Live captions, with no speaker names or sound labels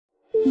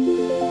Here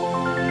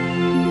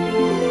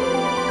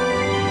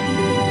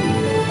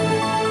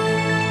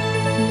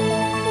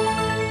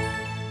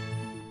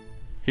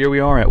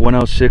we are at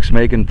 106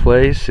 Meghan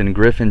Place in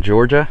Griffin,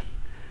 Georgia.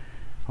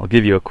 I'll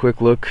give you a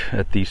quick look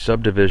at the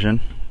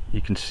subdivision.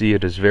 You can see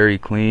it is very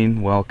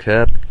clean, well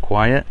kept,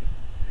 quiet.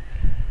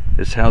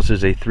 This house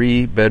is a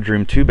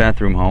 3-bedroom,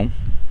 2-bathroom home.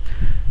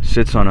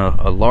 Sits on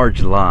a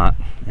large lot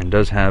and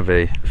does have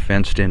a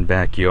fenced-in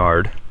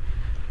backyard.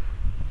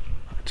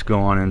 Let's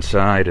go on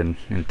inside and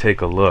take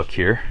a look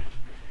here.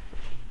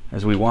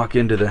 As we walk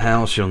into the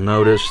house, you'll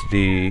notice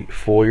the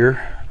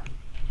foyer.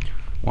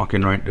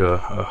 Walking right to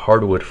a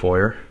hardwood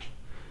foyer.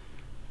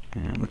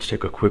 And let's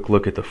take a quick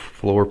look at the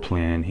floor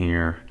plan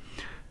here.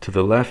 To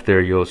the left there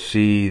you'll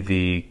see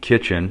the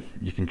kitchen.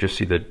 You can just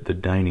see the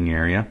dining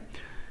area.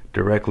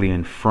 Directly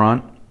in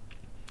front,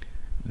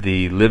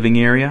 the living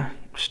area,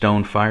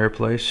 stone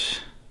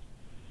fireplace.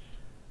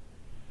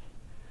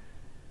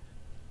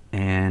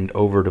 And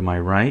over to my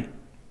right,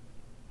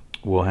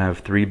 we'll have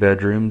 3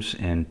 bedrooms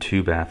and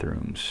 2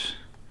 bathrooms.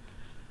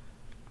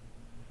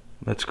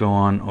 Let's go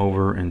on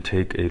over and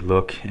take a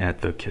look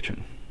at the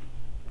kitchen.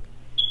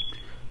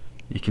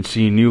 You can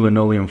see new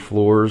linoleum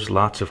floors,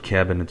 lots of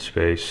cabinet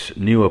space,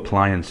 new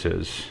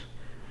appliances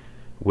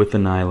with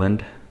an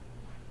island.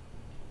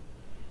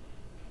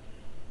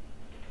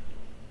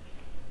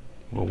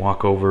 We'll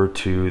walk over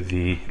to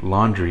the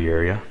laundry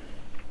area.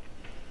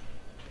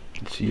 You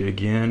can see it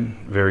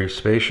again, very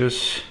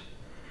spacious,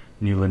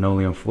 new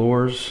linoleum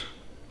floors.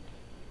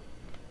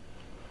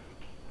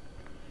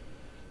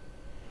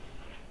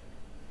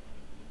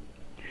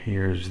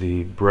 Here's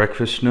the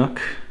breakfast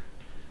nook,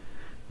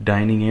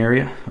 dining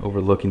area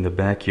overlooking the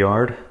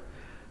backyard,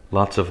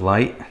 lots of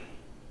light.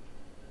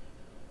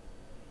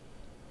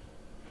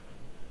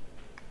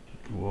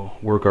 We'll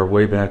work our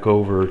way back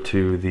over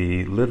to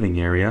the living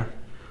area,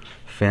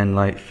 fan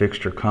light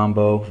fixture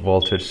combo,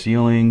 vaulted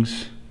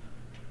ceilings.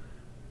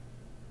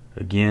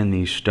 Again,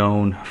 the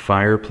stone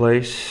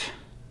fireplace,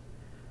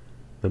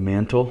 the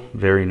mantle,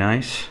 very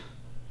nice.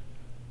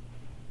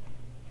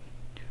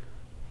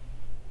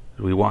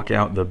 As we walk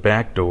out the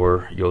back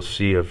door, you'll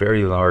see a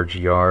very large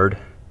yard,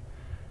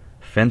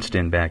 fenced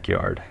in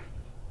backyard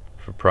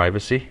for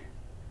privacy.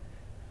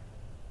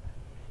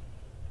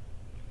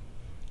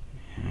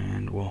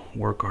 And we'll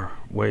work our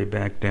way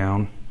back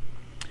down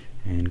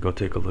and go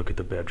take a look at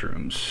the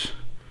bedrooms.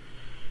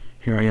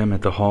 Here I am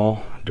at the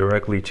hall.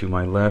 Directly to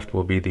my left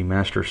will be the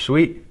master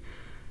suite.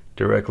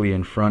 Directly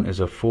in front is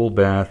a full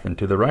bath, and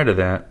to the right of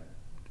that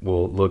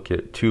we'll look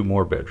at 2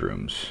 more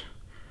bedrooms.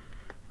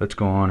 Let's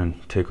go on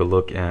and take a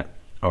look at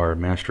our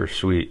master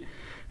suite.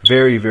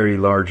 Very, very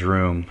large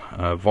room.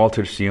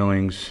 Vaulted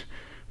ceilings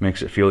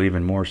makes it feel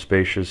even more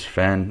spacious.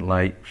 Fan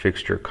light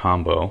fixture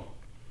combo.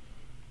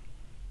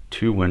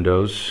 2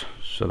 windows,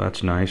 so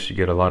that's nice. You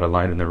get a lot of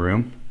light in the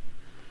room.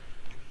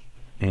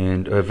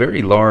 And a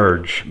very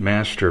large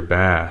master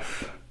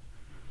bath.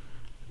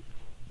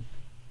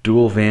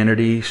 Dual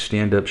vanity,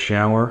 stand-up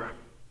shower.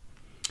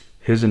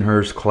 His and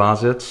hers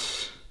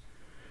closets.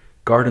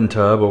 Garden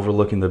tub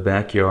overlooking the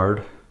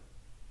backyard.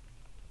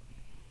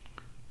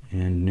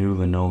 And new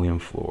linoleum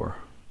floor.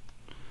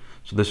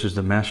 So this is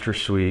the master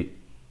suite,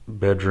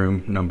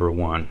 bedroom number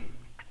 1.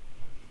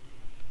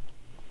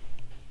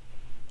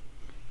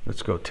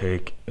 Let's go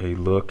take a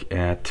look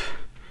at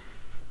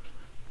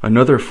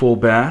another full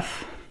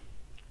bath,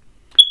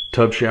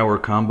 tub shower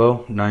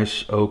combo,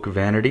 nice oak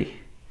vanity,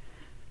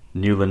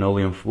 new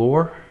linoleum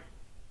floor.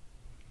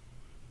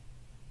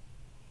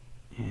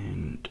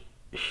 And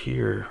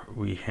here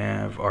we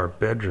have our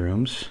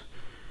bedrooms,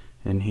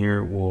 and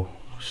here we'll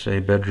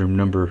say bedroom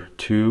number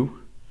 2.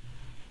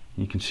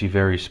 You can see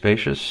very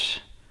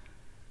spacious,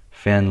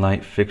 fan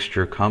light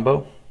fixture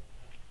combo.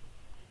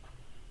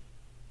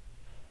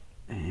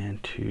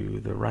 And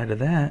to the right of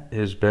that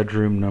is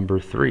bedroom number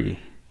 3.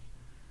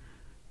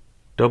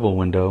 Double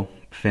window,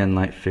 fan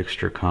light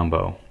fixture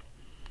combo.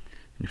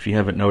 If you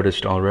haven't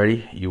noticed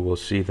already, you will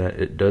see that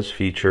it does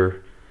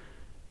feature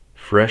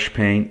fresh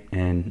paint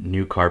and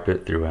new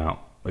carpet throughout.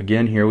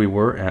 Again, here we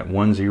were at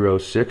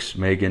 106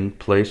 Meghan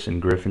Place in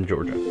Griffin,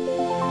 Georgia.